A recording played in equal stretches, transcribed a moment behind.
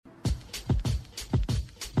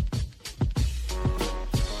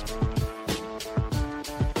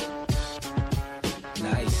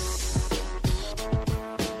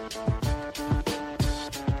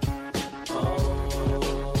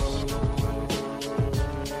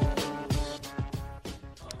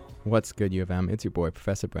What's good, U of M? It's your boy,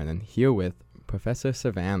 Professor Brennan, here with Professor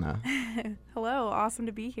Savannah. Hello, awesome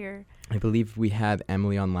to be here. I believe we had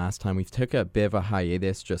Emily on last time. We took a bit of a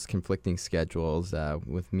hiatus, just conflicting schedules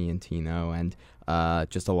with me and Tino, and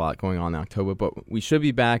just a lot going on in October. But we should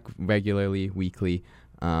be back regularly, weekly.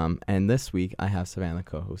 And this week, I have Savannah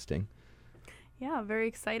co-hosting. Yeah, very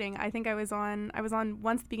exciting. I think I was on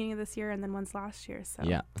once at the beginning of this year and then once last year. So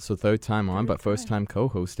Yeah, so third time on, but first time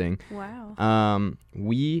co-hosting. Wow.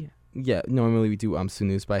 Normally we do UMSU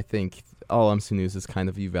news, but I think all UMSU news is kind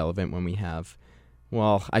of irrelevant when we have,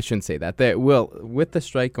 well, I shouldn't say that. With the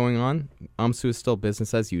strike going on, UMSU is still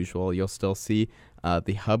business as usual. You'll still see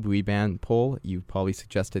the Hub rebrand poll. You probably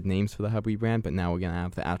suggested names for the Hub rebrand, but now we're going to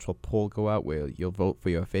have the actual poll go out where you'll vote for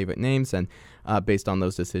your favorite names, and based on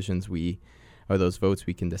those decisions, those votes,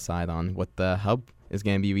 we can decide on what the Hub is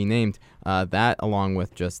going to be renamed. That, along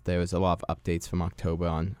with just there was a lot of updates from October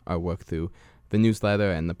on our work through the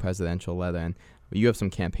newsletter and the presidential letter, and you have some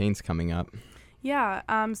campaigns coming up. Yeah,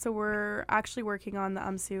 so we're actually working on the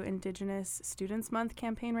UMSU Indigenous Students Month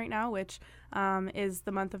campaign right now, which is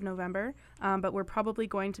the month of November, but we're probably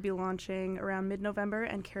going to be launching around mid-November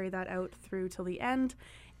and carry that out through till the end.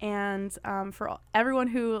 And for everyone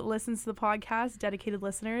who listens to the podcast, dedicated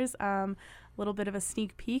listeners, a little bit of a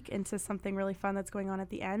sneak peek into something really fun that's going on at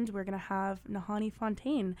the end. We're going to have Nahanni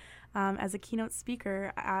Fontaine as a keynote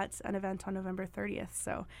speaker at an event on November 30th.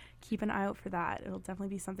 So keep an eye out for that. It'll definitely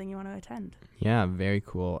be something you want to attend. Yeah, very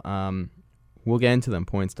cool. We'll get into the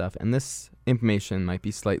important stuff. And this information might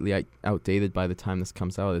be slightly outdated by the time this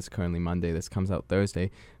comes out. It's currently Monday. This comes out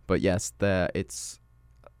Thursday. But yes, the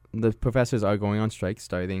professors are going on strike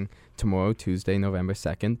starting tomorrow, Tuesday, November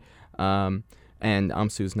 2nd. And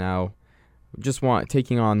UMSU's now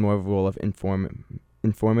taking on more of a role of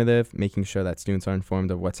informative, making sure that students are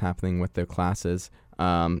informed of what's happening with their classes.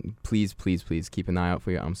 Please keep an eye out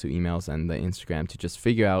for your UMSU emails and the Instagram to just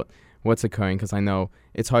figure out what's occurring, because I know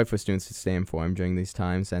it's hard for students to stay informed during these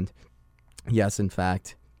times. And yes, in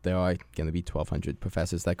fact, there are going to be 1,200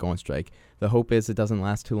 professors that go on strike. The hope is it doesn't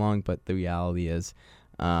last too long, but the reality is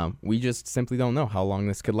we just simply don't know how long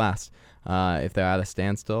this could last. If they're at a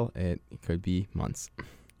standstill, it could be months.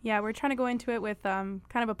 Yeah, we're trying to go into it with kind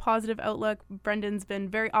of a positive outlook. Brendan's been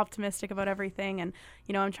very optimistic about everything, and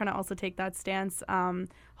I'm trying to also take that stance.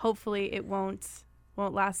 Hopefully, it won't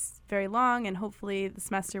last very long, and hopefully the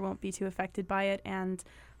semester won't be too affected by it, and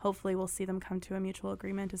hopefully we'll see them come to a mutual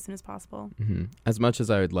agreement as soon as possible. Mm-hmm. As much as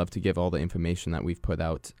I would love to give all the information that we've put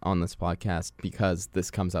out on this podcast, because this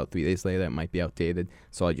comes out 3 days later, it might be outdated.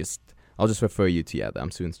 So I'll just refer you to the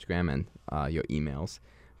UMSU Instagram and your emails.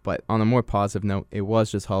 But on a more positive note, it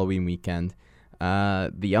was just Halloween weekend. The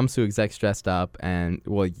UMSU execs dressed up, and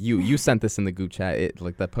you sent this in the group chat.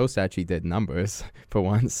 The post actually did numbers for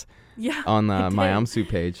once. Yeah, on my UMSU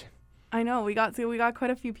page. I know we got quite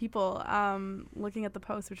a few people looking at the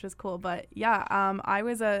post, which is cool. But yeah, I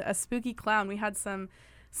was a spooky clown. We had some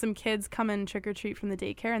kids come and trick or treat from the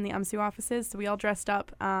daycare and the UMSU offices, so we all dressed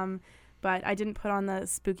up. But I didn't put on the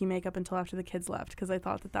spooky makeup until after the kids left, because I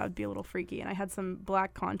thought that would be a little freaky. And I had some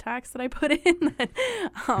black contacts that I put in.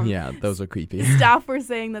 Yeah, those are creepy. Staff were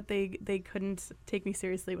saying that they couldn't take me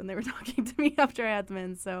seriously when they were talking to me after I had them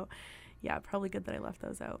in. So yeah, probably good that I left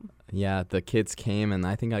those out. Yeah, the kids came, and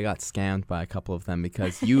I think I got scammed by a couple of them,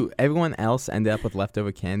 because everyone else ended up with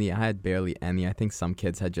leftover candy. I had barely any. I think some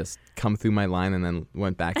kids had just come through my line and then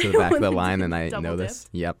went back to the back of the line, and I noticed.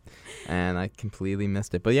 Yep. And I completely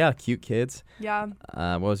missed it. But yeah, cute kids. Yeah.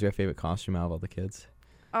 What was your favorite costume out of all the kids?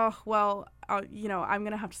 Oh, well, I'm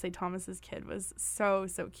going to have to say Thomas's kid was so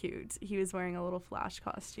cute. He was wearing a little Flash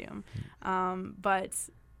costume. But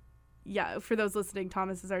yeah, for those listening,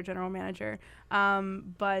 Thomas is our general manager.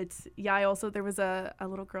 But yeah, there was a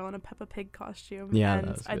little girl in a Peppa Pig costume. Yeah, and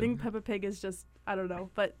that was I good. think Peppa Pig is just, I don't know,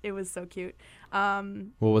 but it was so cute. Well,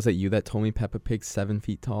 was it you that told me Peppa Pig's 7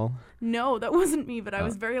 feet tall? No, that wasn't me, but I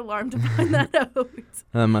was very alarmed to find that out.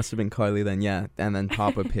 That must have been Carly then, yeah. And then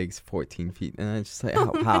Papa Pig's 14 feet. And I just like,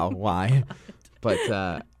 how, why? But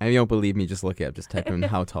if you don't believe me, just look it up. Just type in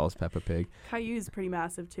how tall is Peppa Pig. Caillou's pretty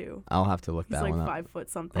massive too. I'll have to look that one up. He's like 5 foot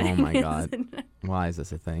something. Oh my god. Why is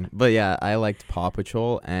this a thing? But yeah, I liked Paw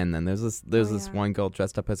Patrol, and then there's this one girl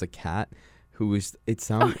dressed up as a cat who was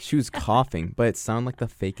she was coughing, but it sounded like the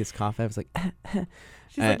fakest cough. I was like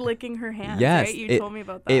She's like licking her hands, yes, right? You told me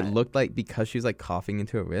about that. It looked like, because she was like coughing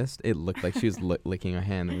into her wrist, it looked like she was licking her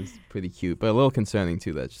hand. It was pretty cute, but a little concerning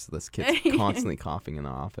too, that just this kid's constantly coughing in the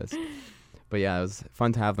office. But yeah, it was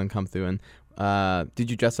fun to have them come through, and Did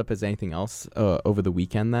you dress up as anything else over the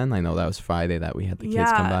weekend then? I know that was Friday that we had the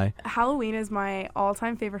kids come by. Halloween is my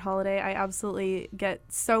all-time favorite holiday. I absolutely get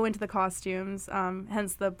so into the costumes,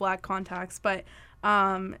 hence the black contacts. But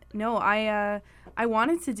no, I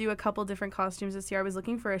wanted to do a couple different costumes this year. I was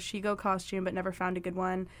looking for a Shigo costume, but never found a good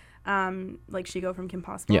one. Like Shigo from Kim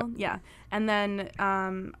Possible. Yeah. And then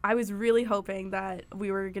I was really hoping that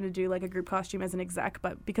we were going to do like a group costume as an exec,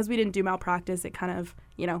 but because we didn't do Malpractice, it kind of,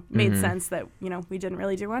 made sense that, we didn't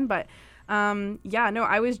really do one. But I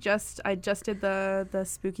just did the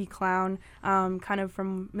spooky clown kind of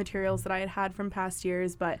from materials that I had from past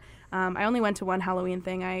years, but I only went to one Halloween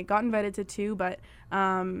thing. I got invited to two, but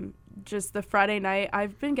just the Friday night,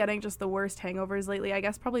 I've been getting just the worst hangovers lately. I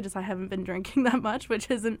guess probably just I haven't been drinking that much, which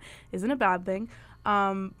isn't a bad thing.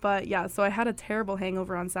 But yeah, so I had a terrible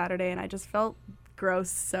hangover on Saturday, and I just felt gross.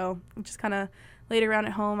 So just kind of laid around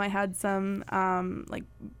at home. I had some like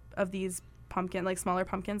of these smaller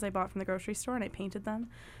pumpkins I bought from the grocery store, and I painted them.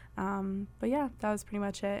 But yeah, that was pretty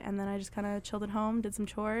much it. And then I just kind of chilled at home, did some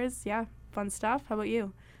chores. Yeah, fun stuff. How about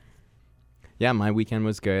you? Yeah, my weekend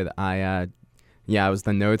was good. I was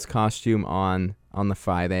the Nerds costume on the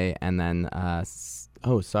Friday, and then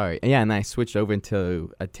and I switched over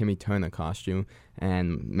into a Timmy Turner costume,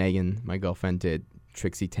 and Megan, my girlfriend, did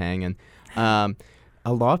Trixie Tang, and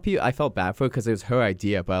a lot of people, I felt bad for her because it was her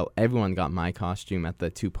idea, but everyone got my costume at the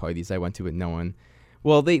two parties I went to, but no one.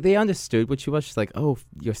 Well, they understood what she was. She's like, "Oh,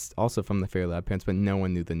 you're also from the Fairly Odd Parents," but no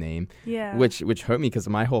one knew the name. Yeah. Which hurt me because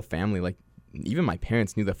my whole family, like, even my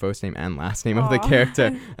parents knew the first name and last name of the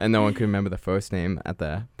character, and no one could remember the first name at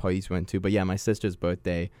the parties we went to. But yeah, my sister's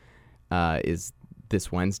birthday is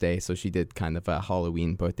this Wednesday, so she did kind of a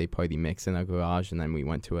Halloween birthday party mix in our garage, and then we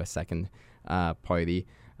went to a second party.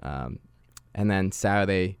 And then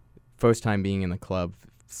Saturday, first time being in the club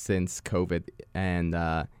since COVID, and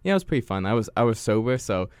it was pretty fun. I was sober,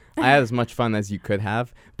 so I had as much fun as you could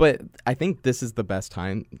have. But I think this is the best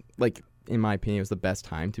time, like, in my opinion, it was the best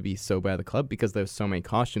time to be sober at the club because there was so many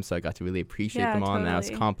costumes, so I got to really appreciate them all, totally. And I was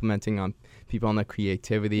complimenting on people on their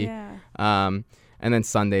creativity. Yeah. And then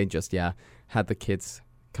Sunday, had the kids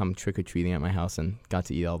come trick-or-treating at my house and got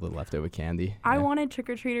to eat all the leftover candy. I wanted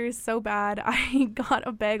trick-or-treaters so bad. I got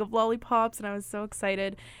a bag of lollipops, and I was so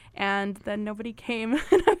excited, and then nobody came,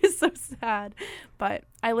 and I was so sad. But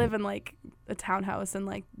I live in, like, a townhouse in,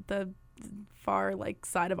 like, the far, like,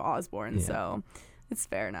 side of Osborne, so it's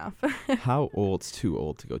fair enough. How old's too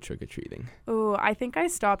old to go trick-or-treating? Oh, I think I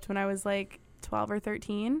stopped when I was, like, 12 or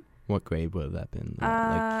 13. What grade would that been?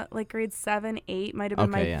 Like grade 7, 8 might have been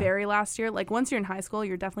my very last year. Like, once you're in high school,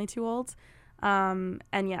 you're definitely too old. And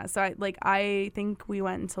yeah, so I think we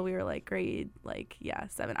went until we were like grade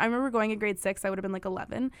 7. I remember going in grade 6. I would have been like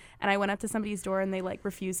 11, and I went up to somebody's door and they like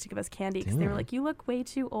refused to give us candy because they were like, "You look way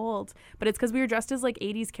too old." But it's because we were dressed as like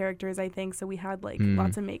 80s characters, I think, so we had like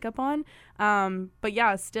lots of makeup on. But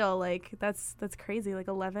yeah, still like that's crazy. Like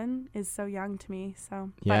 11 is so young to me.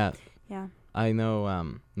 So yeah. I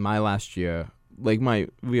know my last year, like my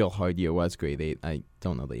real hard year was grade 8. I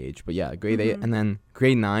don't know the age, but yeah, grade 8. And then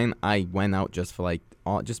grade 9, I went out just for like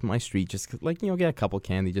just my street, just like, get a couple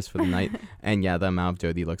candy just for the night. And yeah, the amount of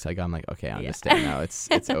dirty looks I got, I'm like, okay, I understand now.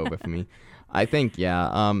 It's over for me. I think,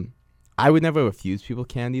 I would never refuse people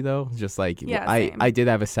candy though. Just like I did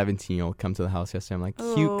have a 17-year-old come to the house yesterday. I'm like,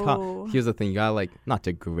 cute. Here's the thing, you gotta like not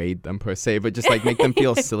degrade them per se, but just like make them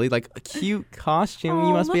feel silly. Like a cute costume.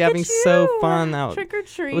 You must be having so fun out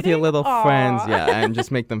trick-or-treating with your little friends. Yeah, and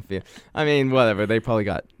just make them feel. I mean, whatever. They probably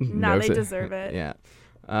got. No, they deserve it. Yeah.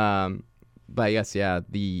 But I guess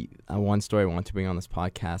the one story I want to bring on this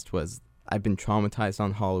podcast was I've been traumatized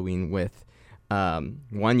on Halloween with. 1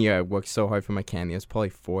 year I worked so hard for my candy. It was probably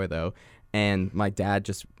 4 though. And my dad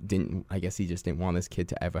just didn't want his kid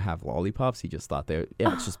to ever have lollipops. He just thought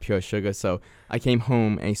it's just pure sugar. So I came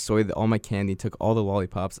home and he sorted all my candy, took all the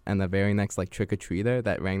lollipops, and the very next like trick-or-treater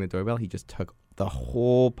that rang the doorbell, he just took the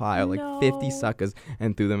whole pile, like 50 suckers,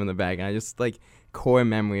 and threw them in the bag. And I just like core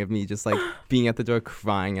memory of me just like being at the door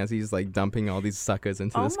crying as he's like dumping all these suckers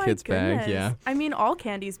into this kid's bag. Yeah. I mean, all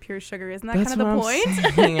candy is pure sugar. Isn't that kind of the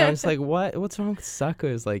point? I'm just like, what's wrong with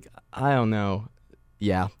suckers? Like, I don't know.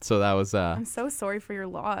 Yeah, so that was... I'm so sorry for your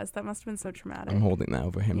loss. That must have been so traumatic. I'm holding that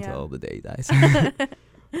over him till the day he dies.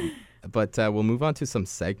 But we'll move on to some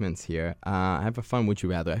segments here. I have a fun Would You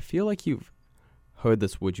Rather. I feel like you've heard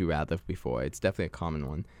this Would You Rather before. It's definitely a common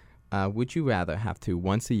one. Would you rather have to,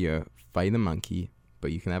 once a year, fight a monkey,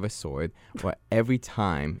 but you can have a sword, or every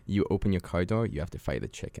time you open your car door, you have to fight a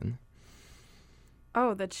chicken?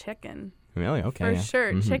 Oh, the chicken. Really? Okay. For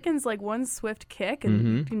sure. Mm-hmm. Chicken's like one swift kick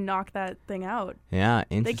and you can knock that thing out. Yeah,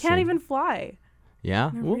 interesting. They can't even fly.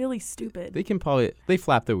 Yeah. They're Well, really stupid. they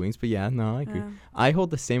flap their wings, but yeah, no, I agree. I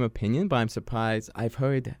hold the same opinion, but I'm surprised. I've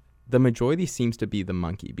heard the majority seems to be the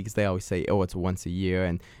monkey because they always say, oh, it's once a year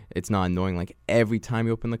and it's not annoying. Like every time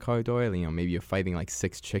you open the car door, you know, maybe you're fighting like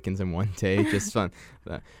 6 chickens in one day, just fun.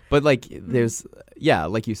 But like there's, yeah,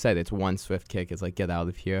 like you said, it's one swift kick. It's like, get out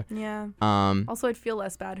of here. Yeah. Also, I'd feel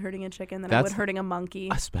less bad hurting a chicken than I would hurting a monkey.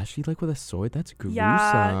 Especially like with a sword, that's gruesome.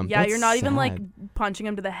 Yeah, that's you're not even sad. like punching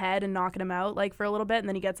him to the head and knocking him out like for a little bit and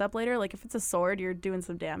then he gets up later. Like if it's a sword, you're doing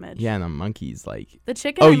some damage. Yeah, and a monkey's like... The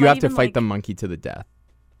chicken... Oh, you have to fight the monkey to the death.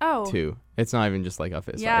 Oh. Too. It's not even just like a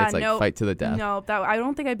fist. Yeah, it's like fight to the death. No, I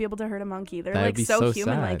don't think I'd be able to hurt a monkey. They're That'd like so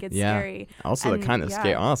human, sad. like it's yeah. scary. Also, they're kind of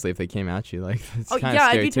scary. Honestly, if they came at you, like it's kind of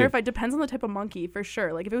scary. I'd be terrified. Depends on the type of monkey for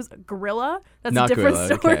sure. Like if it was a gorilla, that's not a different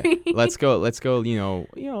gorilla, story. Okay. Let's go. You know,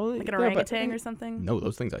 like an orangutan or something. No,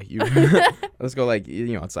 those things are huge. Let's go like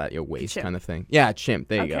it's at your waist kind of thing. Yeah, chimp.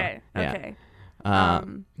 There you go. Okay.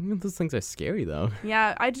 Those things are scary though.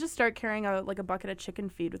 Yeah, I'd just start carrying a bucket of chicken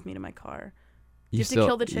feed with me to my car. You have to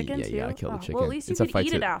kill the chicken too? Yeah, I kill the chicken. Well, at least you could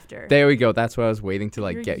eat it after. There we go. That's what I was waiting to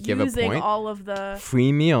like give a point. You're using all of the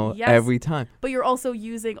free meal every time. But you're also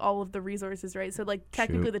using all of the resources, right? So like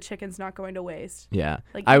technically the chicken's not going to waste. Yeah.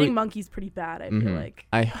 Like eating monkey's pretty bad, I feel like.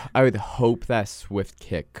 I would hope that swift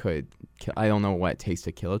kick could I don't know what it takes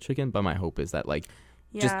to kill a chicken, but my hope is that like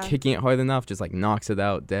just kicking it hard enough just like knocks it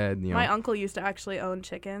out dead. You know? My uncle used to actually own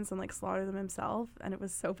chickens and like slaughter them himself, and it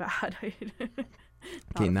was so bad.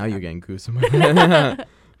 Okay, now you're getting gruesome.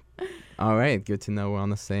 All right, good to know we're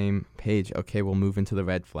on the same page. Okay, we'll move into the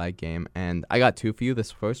red flag game. And I got 2 for you.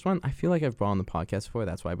 This first one, I feel like I've brought on the podcast before.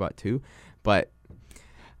 That's why I brought 2. But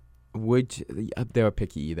they're a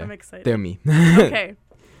picky eater. I'm excited. They're me. Okay.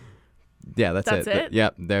 Yeah, that's it.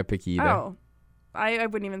 Yep, they're a picky eater. Oh, I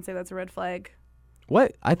wouldn't even say that's a red flag.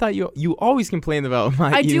 What? I thought you always complain about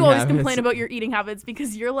my I eating do always habits. complain about your eating habits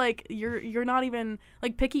because you're like you're not even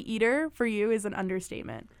like picky eater for you is an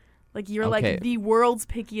understatement. Like you're like the world's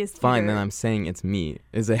pickiest Fine, eater. then I'm saying it's me.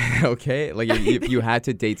 Is it okay? Like if you had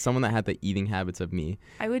to date someone that had the eating habits of me.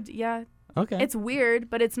 I would, yeah. Okay. It's weird,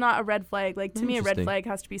 but it's not a red flag. Like to me, a red flag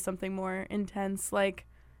has to be something more intense. Like,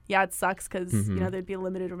 yeah, it sucks because you know there'd be a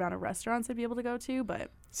limited amount of restaurants I'd be able to go to,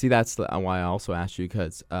 but. See, that's why I also asked you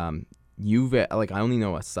because I only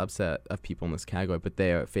know a subset of people in this category, but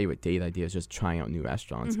their favorite date idea is just trying out new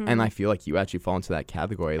restaurants. And I feel like you actually fall into that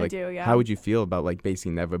category. Like, I do, yeah. How would you feel about like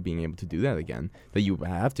basically never being able to do that again? That you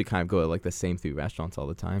have to kind of go to like the same 3 restaurants all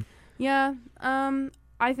the time. Yeah.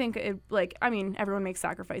 I think everyone makes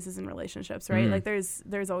sacrifices in relationships, right? Like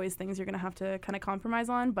there's always things you're going to have to kind of compromise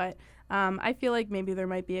on, but I feel like maybe there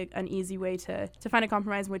might be an easy way to find a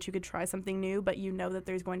compromise in which you could try something new, but you know that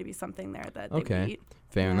there's going to be something there that they would eat.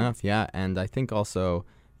 Fair enough, yeah. And I think also,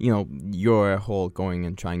 you know, your whole going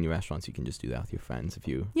and trying new restaurants, you can just do that with your friends if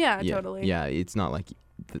you... Yeah, totally. Yeah, it's not like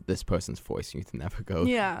this person's forcing you to never go.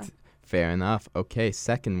 Yeah. Fair enough. Okay,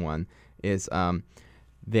 second one is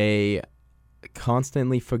they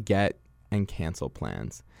constantly forget and cancel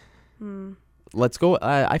plans. Let's go.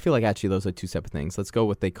 I feel like actually those are 2 separate things. Let's go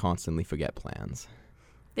with they constantly forget plans.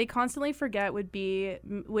 They constantly forget would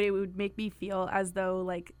make me feel as though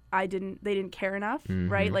like they didn't care enough,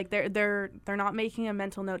 right? Like they're not making a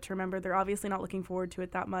mental note to remember. They're obviously not looking forward to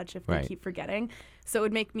it that much if they keep forgetting. So it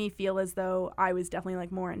would make me feel as though I was definitely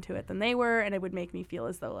like more into it than they were, and it would make me feel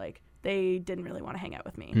as though like they didn't really want to hang out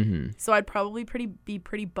with me. So I'd probably be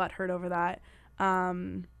pretty butthurt over that.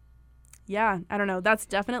 Yeah, I don't know. That's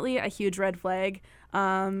definitely a huge red flag.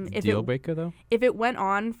 Deal breaker though? If it went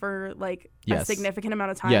on for like a significant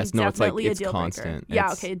amount of time, definitely a deal constant. breaker.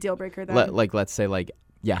 Yeah, okay, a deal breaker then. Let's say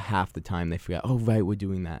half the time they forget, oh right, we're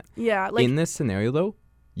doing that. Yeah. Like, in this scenario though,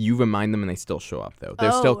 you remind them and they still show up though.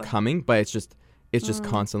 They're still coming, but it's just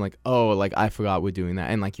constant like, oh, like I forgot we're doing that.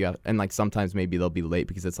 And like sometimes maybe they'll be late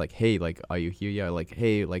because it's like, hey, like are you here yet? Or like,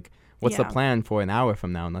 hey, like what's the plan for an hour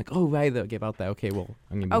from now? And like, oh, right, they'll give out that. Okay, well,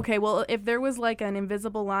 I'm going to Okay, well, if there was like an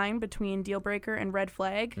invisible line between deal breaker and red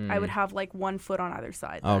flag, I would have like 1 foot on either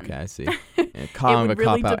side. Then. Okay, I see. Kind of a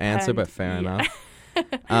cop-out answer, but fair enough.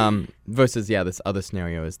 Versus, this other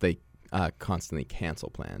scenario is they constantly cancel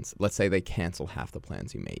plans. Let's say they cancel half the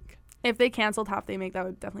plans you make. If they canceled half they make, that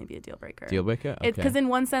would definitely be a deal breaker. Deal breaker? Okay. Because in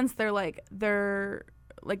one sense, they're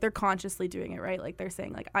consciously doing it, right? Like they're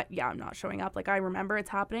saying like, I'm not showing up. Like I remember it's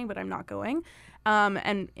happening, but I'm not going.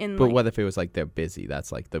 But what if it was like they're busy?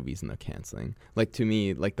 That's like the reason they're canceling. Like to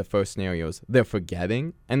me, like the first scenario is they're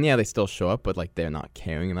forgetting, and they still show up, but like they're not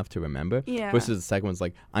caring enough to remember. Yeah. Versus the second one's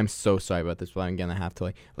like, I'm so sorry about this, but I'm gonna have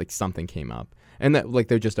to like something came up, and that like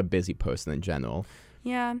they're just a busy person in general.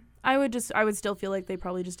 Yeah, I would still feel like they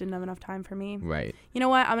probably just didn't have enough time for me. Right. You know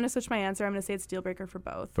what? I'm going to switch my answer. I'm going to say it's deal breaker for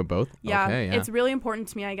both. For both? Yeah, Okay, yeah. it's really important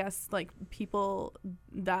to me, I guess, like people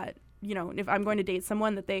that, if I'm going to date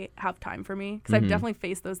someone, that they have time for me. Because I've definitely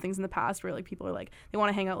faced those things in the past where like people are like, they want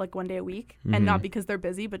to hang out like one day a week. And not because they're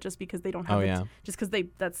busy, but just because they don't have just because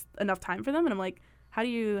that's enough time for them. And I'm like, how do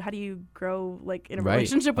you grow like in a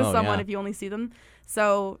relationship with someone if you only see them?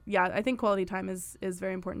 So yeah, I think quality time is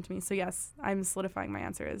very important to me. So yes, I'm solidifying my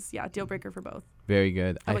answer is deal breaker for both. Very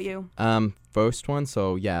good. How about you? First one,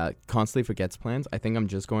 so yeah, constantly forgets plans. I think I'm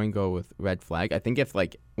just going to go with red flag. I think if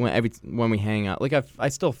like when we hang out, like I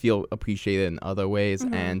still feel appreciated in other ways,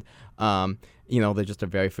 and they're just a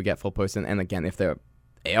very forgetful person. And again, if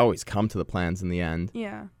they always come to the plans in the end.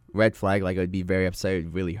 Yeah. Red flag, like I'd be very upset,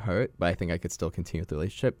 it'd really hurt, but I think I could still continue with the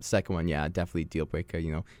relationship. Second one, yeah, definitely deal breaker.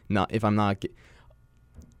 Not if I'm not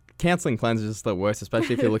canceling plans is just the worst,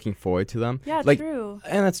 especially if you're looking forward to them. Yeah, like, true.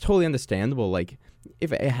 And that's totally understandable. Like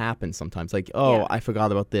if it happens sometimes, like I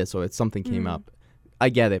forgot about this or something came up, I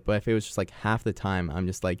get it. But if it was just like half the time, I'm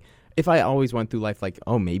just like. If I always went through life like,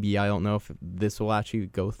 oh, maybe I don't know if this will actually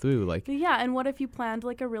go through. Like, yeah, and what if you planned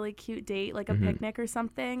like a really cute date, like a picnic or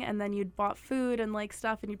something, and then you'd bought food and like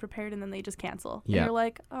stuff and you prepared, and then they just cancel. Yeah. And you're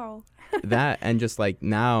like, oh. That, and just like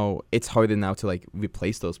now, it's harder now to like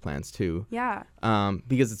replace those plans too. Yeah.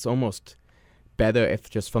 Because it's almost better if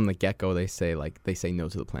just from the get-go they say no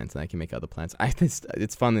to the plans and I can make other plans. I think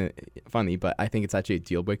it's funny, but I think it's actually a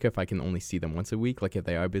deal breaker if I can only see them once a week. Like if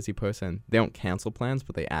they are a busy person, they don't cancel plans,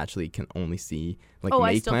 but they actually can only see make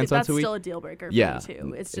plans once a week. That's still a deal breaker for me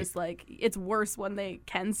too. It's just like it's worse when they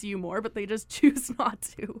can see you more, but they just choose not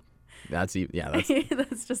to. That's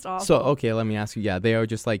just awful. So okay, let me ask you. Yeah, they are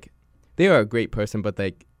just like they are a great person, but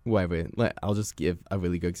like. Whatever. I'll just give a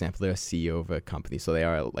really good example. They're a CEO of a company, so they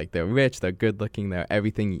are like they're rich, they're good looking, they're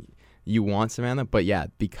everything you want, Savannah. But yeah,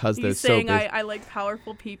 because they're so big. I like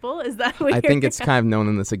powerful people. Is that what I think it's kind of known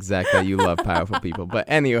in this exec that you love powerful people. But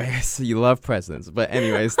anyways, you love presidents. But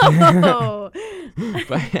anyways,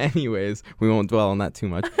 we won't dwell on that too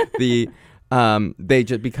much. They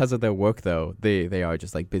just because of their work though, they are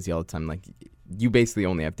just like busy all the time. Like. You basically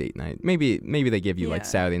only have date night. Maybe they give you like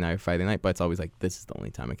Saturday night or Friday night, but it's always like this is the only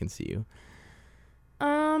time I can see you.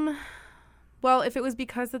 Well, if it was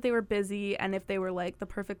because that they were busy and if they were like the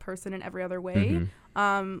perfect person in every other way,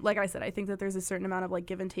 like I said, I think that there's a certain amount of like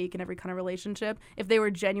give and take in every kind of relationship. If they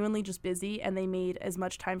were genuinely just busy and they made as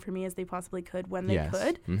much time for me as they possibly could when they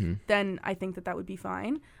could, then I think that would be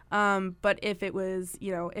fine. But if it was,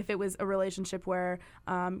 a relationship where,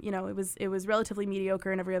 it was relatively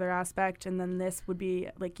mediocre in every other aspect, and then this would be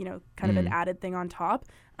like, kind of an added thing on top,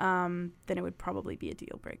 then it would probably be a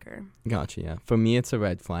deal breaker. Gotcha. Yeah. For me, it's a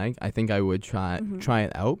red flag. I think I would try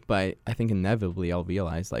it out, but I think inevitably I'll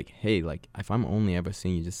realize like, hey, like if I'm only ever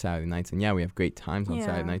seeing you just Saturday nights, and we have great times on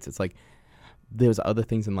Saturday nights, it's like there's other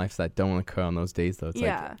things in life that don't occur on those days though. It's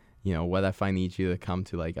like, what if I need you to come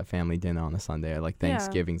to like a family dinner on a Sunday, or like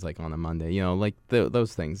Thanksgiving's like on a Monday, like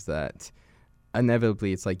those things that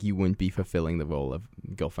inevitably it's like you wouldn't be fulfilling the role of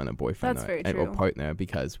girlfriend or boyfriend or partner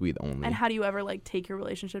because we'd only. And how do you ever like take your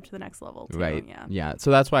relationship to the next level too? Right. Yeah.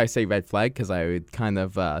 So that's why I say red flag, because I would kind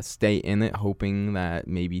of stay in it hoping that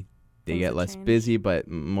maybe they get less busy, but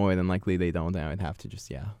more than likely they don't. And I would have to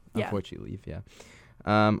just unfortunately leave.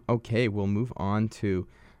 Yeah. Okay, we'll move on to.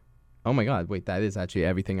 Oh my God! Wait, that is actually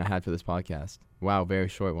everything I had for this podcast. Wow, very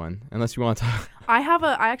short one. Unless you want to talk. I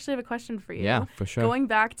actually have a question for you. Yeah, for sure. Going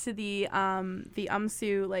back to the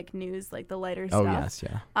UMSU like news, like the lighter stuff. Oh yes,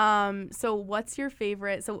 yeah. So what's your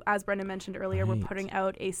favorite? So as Brendan mentioned earlier, we're putting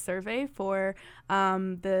out a survey for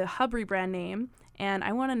the Hub rebrand name. And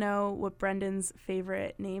I want to know what Brendan's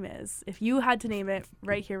favorite name is. If you had to name it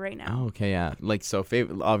right here, right now. Oh, okay, yeah. Like, so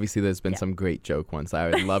obviously there's been some great joke ones. I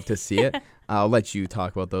would love to see it. I'll let you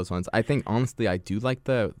talk about those ones. I think, honestly, I do like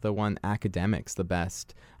the one academics the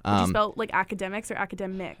best. Would you spell like academics or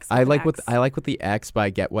academics? I like with the X, but I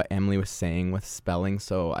get what Emily was saying with spelling.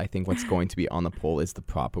 So I think what's going to be on the poll is the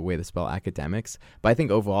proper way to spell academics. But I think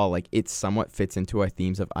overall, like it somewhat fits into our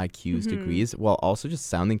themes of IQs, degrees, while also just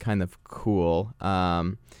sounding kind of cool.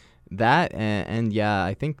 That and yeah,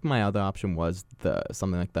 I think my other option was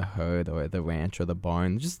something like the herd or the ranch or the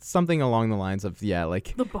barn, just something along the lines of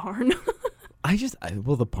like the barn.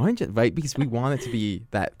 The barn, right? Because we want it to be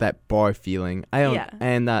that bar feeling.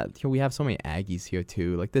 And we have so many Aggies here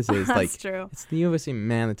too. Like this is like true. It's the University of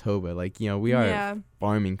Manitoba. Like we are a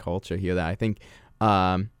farming culture here that I think.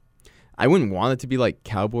 I wouldn't want it to be like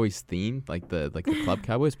Cowboys themed, like the club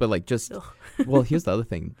Cowboys, but like just well, here's the other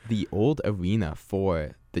thing: the old arena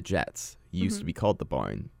for the Jets used to be called the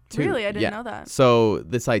Barn too. Really? I didn't Yeah. know that. So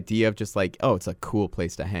this idea of just like, oh, it's a cool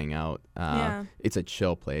place to hang out. Yeah. It's a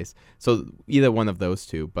chill place. So either one of those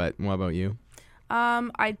two. But what about you?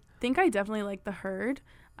 I think I definitely like the Herd.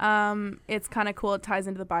 It's kind of cool. It ties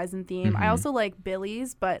into the Bison theme. I Mhm. also like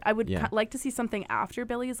Billy's, but I would Yeah. like to see something after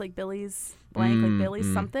Billy's, like Billy's blank, like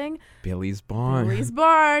Billy's something. Billy's Barn. Billy's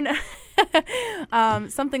Barn.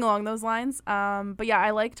 Something along those lines. But yeah,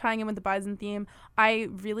 I like tying in with the Bison theme. I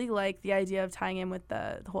really like the idea of tying in with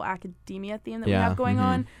the whole academia theme that we Yeah, have going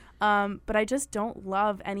mhm. on. But I just don't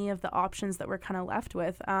love any of the options that we're kind of left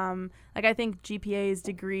with. Like I think GPAs,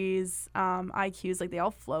 degrees, IQs, like they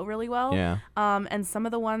all flow really well. Yeah. And some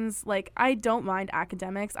of the ones, like I don't mind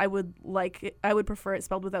academics. I would prefer it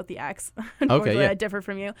spelled without the X. Unfortunately, yeah. I differ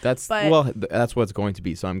from you. That's But- that's what it's going to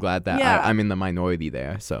be. So I'm glad that Yeah. I'm in the minority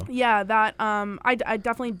there. So Yeah, that I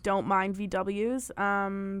definitely don't mind VWs.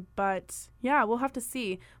 But yeah, we'll have to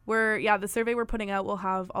see. The survey we're putting out will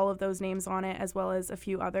have all of those names on it as well as a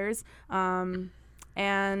few others.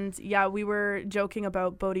 And yeah, we were joking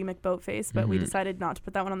about Bodie McBoatface, but we Mhm. decided not to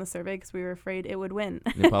put that one on the survey because we were afraid it would win.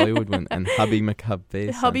 they probably would win. And Hubby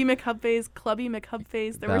McHubface. Hubby McHubface, Clubby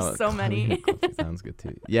McHubface. There were so many. Sounds good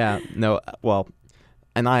too. Yeah. No. Well,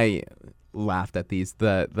 and I laughed at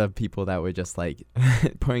the people that were just like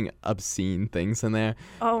putting obscene things in there.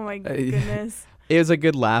 Oh my goodness. It was a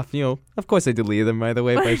good laugh, Of course, I deleted them right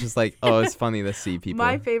away, but it's just like, oh, it's funny to see people.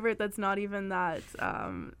 My favorite that's not even that.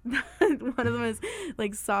 One of them is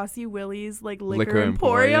like Saucy Willie's like liquor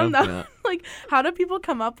emporium. Yeah. Like, how do people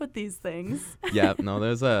come up with these things? Yeah, no,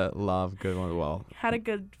 there's a lot of good ones. Well, Had a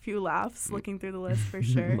good few laughs looking through the list for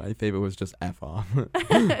sure. my favorite was just F off.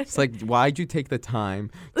 It's like, why'd you take the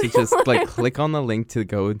time to just like click on the link to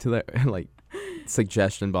go into the like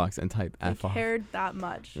suggestion box and type I F off? cared that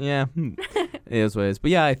much. Yeah, it is what it is.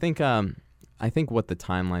 But yeah, I think what the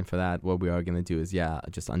timeline for that, what we are gonna do is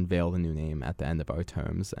just unveil the new name at the end of our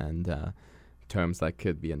terms and terms that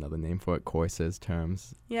could be another name for it, courses,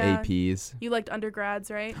 terms, Yeah. APs. You liked undergrads,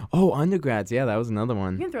 right? Oh, undergrads. Yeah, that was another You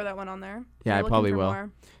one. can throw that one on there. Yeah, You're I looking probably for will.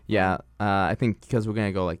 more. Yeah, I think because we're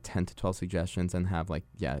gonna go like 10 to 12 suggestions and have like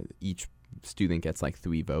each student gets like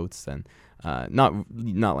 3 votes and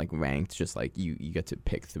not like ranked, just like you get to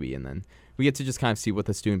pick 3 and then we get to just kind of see what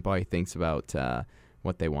the student body thinks about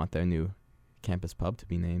what they want their new campus pub to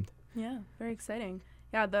be named. Yeah, very exciting.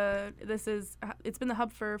 Yeah, it's been the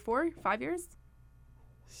hub for 5 years?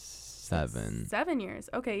 7. 7 years.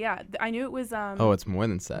 Okay, yeah. I knew it was Oh, it's more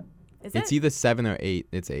than set. is It's it? either 7 or 8.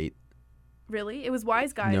 It's 8. Really? It was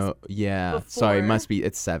Wise Guys. No, yeah. Sorry, it before. must be.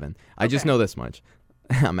 It's 7. I just Okay. know this much.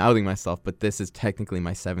 I'm outing myself, but this is technically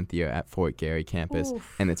my 7th year at Fort Garry campus,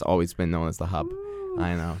 Oof. and it's always been known as the hub. Ooh.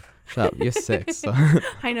 I know. Shut up. You're 6. So.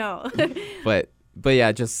 I know. But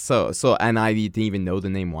yeah, just so and I didn't even know the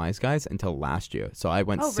name Wise Guys until last year. So I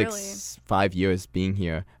went Oh, 5 years being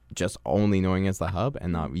here, just only knowing it as the hub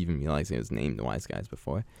and not even realizing it was named Wise Guys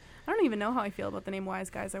before. I don't even know how I feel about the name Wise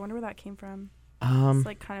Guys. I wonder where that came from. It's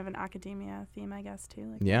like kind of an academia theme, I guess,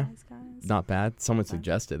 too. Like Yeah. Wise Guys. Not bad. Someone Okay.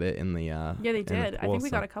 suggested it in the Yeah, they in the did. I poll, think we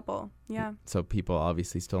so- got a couple. Yeah. So people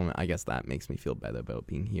obviously still. I guess that makes me feel better about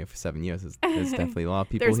being here for 7 years. There's definitely a lot of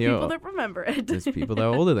people There's here. people that remember it. There's people that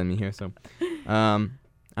are older than me here. So,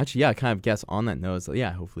 actually, yeah, I kind of guess on that note, so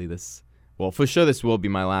yeah, hopefully this. Well, for sure, this will be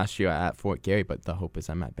my last year at Fort Garry, but the hope is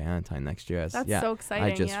I'm at Bannatyne next year. That's yeah, so exciting.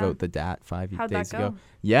 I just yeah. wrote the DAT 5 How'd days that go? ago.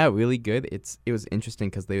 Yeah, really good. It was interesting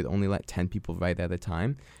because they would only let 10 people write at a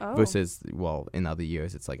time Oh. versus, well, in other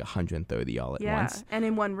years, it's like 130 all at yeah. once. And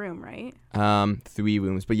in one room, right? 3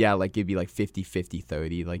 rooms, but yeah, like it'd be like 50, 50,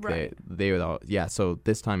 30. Like Right. they would all, yeah. So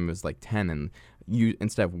this time it was like 10, and you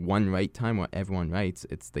instead of one write time where everyone writes,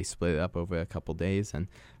 they split it up over a couple days, and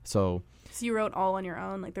so So you wrote all on your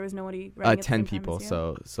own? Like there was nobody writing at the 10 same time people. as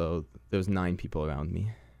you? So there was 9 people around me.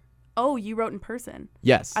 Oh, you wrote in person.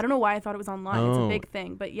 Yes. I don't know why I thought it was online. It's a Oh. big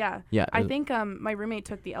thing, but yeah. Yeah. I think my roommate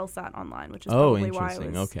took the LSAT online, which is Oh, probably why I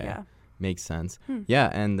interesting. was. Okay. Yeah. Makes sense. Hmm. Yeah,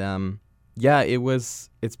 and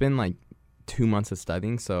it's been like 2 months of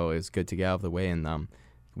studying, so it was good to get out of the way, and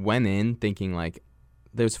went in thinking like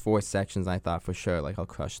there's 4 sections. I thought for sure like I'll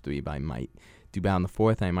crush 3, but I might do bad on the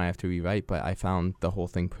 4th. I might have to rewrite, but I found the whole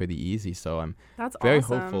thing pretty easy, so I'm That's very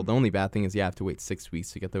awesome. hopeful. The only bad thing is you have to wait 6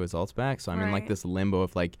 weeks to get the results back, so I'm in like Right. this limbo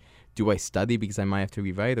of like, do I study because I might have to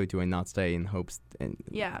rewrite, or do I not study in hopes and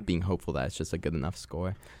Yeah. being hopeful that it's just a good enough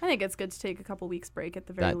score? I think it's good to take a couple weeks break at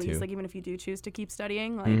the very That least. too. Like even if you do choose to keep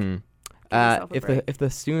studying, like Mhm. give yourself a if break. the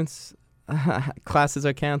students classes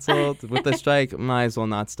are canceled with the strike, might as well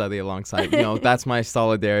not study alongside. That's my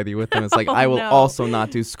solidarity with them. It's like Oh, I will no. also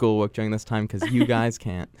not do schoolwork during this time because you guys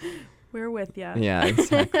can't. we're with you. Yeah,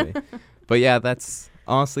 exactly. But yeah, that's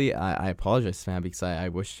Honestly, I apologize, Sam, because I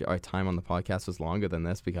wish our time on the podcast was longer than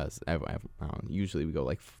this because usually we go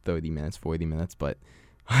like 30 minutes, 40 minutes, but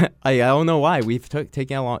I don't know why. We've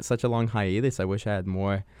taken such a long hiatus. I wish I had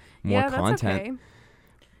more content. That's okay.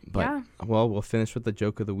 But, well, we'll finish with the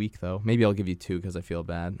joke of the week, though. Maybe I'll give you 2 because I feel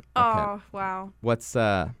bad. Okay. Oh, wow. What's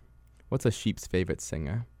a sheep's favorite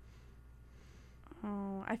singer?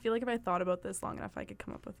 Oh, I feel like if I thought about this long enough, I could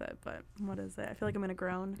come up with it. But what is it? I feel like I'm going to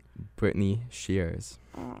groan. Britney Spears.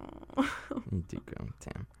 Oh. You do groan,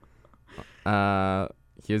 damn.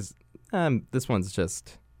 Here's this one's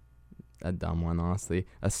just a dumb one, honestly.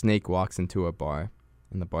 A snake walks into a bar,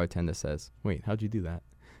 and the bartender says, "Wait, how'd you do that?"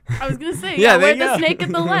 I was gonna say, where'd the snake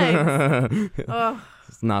at the legs? Oh.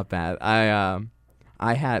 It's not bad.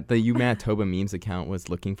 I had the U Manitoba memes account was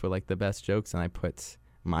looking for like the best jokes, and I put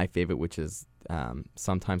my favorite, which is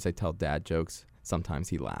sometimes I tell dad jokes, sometimes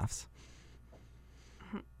he laughs.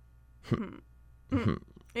 You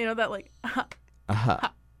know that like.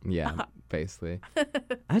 Yeah, basically.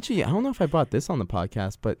 Actually, I don't know if I brought this on the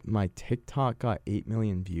podcast, but my TikTok got 8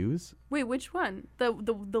 million views. Wait, which one? The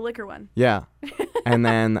liquor one? Yeah. And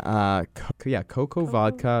then, Cocoa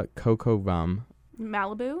Vodka, Cocoa Rum.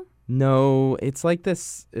 Malibu? No, it's like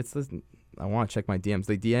this. It's this. I want to check my DMs.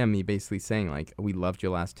 They DM me basically saying, like, we loved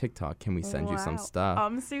your last TikTok. Can we send you some stuff?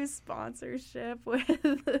 UMSU sponsorship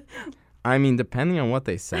with... I mean, depending on what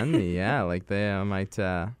they send me, yeah. Like, I might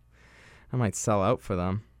sell out for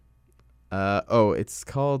them. It's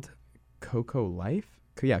called Cocoa Life?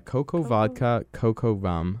 Yeah, Cocoa Vodka, Cocoa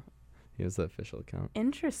Rum. Here's the official account.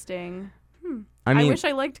 Interesting. I mean, I wish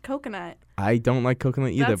I liked coconut. I don't like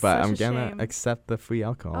coconut either, That's but such I'm a gonna shame. accept the free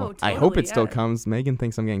alcohol. Oh, totally, I hope it still yeah. comes. Megan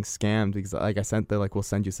thinks I'm getting scammed because, like, they're like, we'll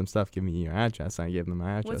send you some stuff. Give me your address. I gave them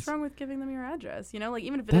my address. What's wrong with giving them your address? You know, like,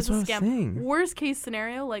 even if it That's is a what I was scam. saying. Worst case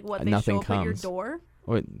scenario, like, what, they Nothing show up at your comes. door?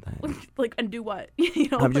 Or, Like, and do what? You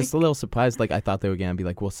know, I'm just a little surprised. Like, I thought they were gonna be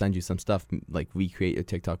like, we'll send you some stuff, like recreate your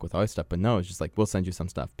TikTok with our stuff. But no, it's just like, we'll send you some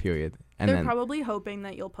stuff. Period. And they're then probably hoping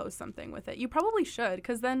that you'll post something with it. You probably should,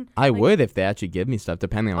 because then I like, would if they actually give me stuff,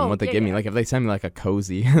 depending on what they give me. yeah. Like, if they send me like a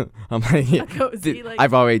cozy, I'm like, a cozy, like,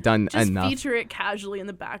 I've already done just enough. feature it casually in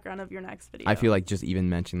the background of your next video. I feel like just even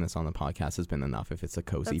mentioning this on the podcast has been enough if it's a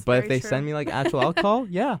cozy. That's but if very they true. send me like actual alcohol,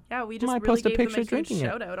 yeah. Yeah, we just might really post a gave picture them a huge drinking it.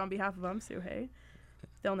 shout out on behalf of UMSU. Hey,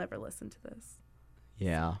 they'll never listen to this.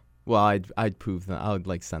 Yeah. Well, I'd prove them. I would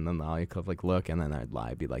like send them the audio clip, like look, and then I'd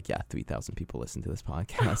lie, be like, yeah, 3,000 people listen to this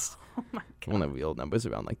podcast. Oh my god. When the real number's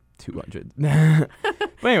around like 200. But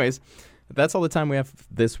anyways, that's all the time we have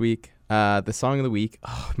this week. The song of the week.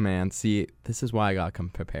 Oh man, see, this is why I got come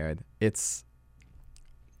prepared. I'm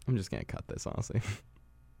just gonna cut this, honestly.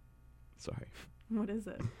 Sorry. What is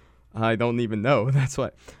it? I don't even know. That's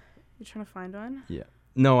what. You trying to find one? Yeah.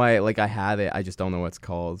 No, I had it. I just don't know what it's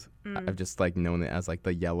called. Mm. I've just like known it as like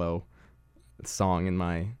the yellow song in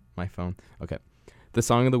my phone. Okay. The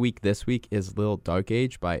song of the week this week is Little Dark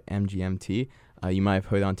Age by MGMT. You might have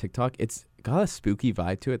heard it on TikTok. It's got a spooky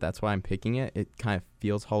vibe to it. That's why I'm picking it. It kind of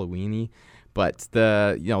feels Halloween-y. But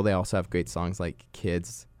they also have great songs like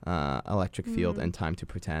Kids, Electric Field, and Time to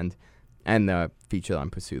Pretend. And the feature on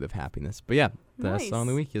Pursuit of Happiness. But yeah, the song of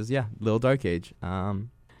the week is, Little Dark Age.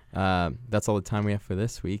 That's all the time we have for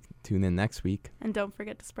this week. Tune in next week. And don't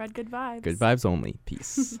forget to spread good vibes. Good vibes only.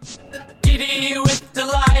 Peace. Giddy with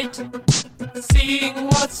delight, seeing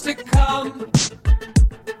what's to come.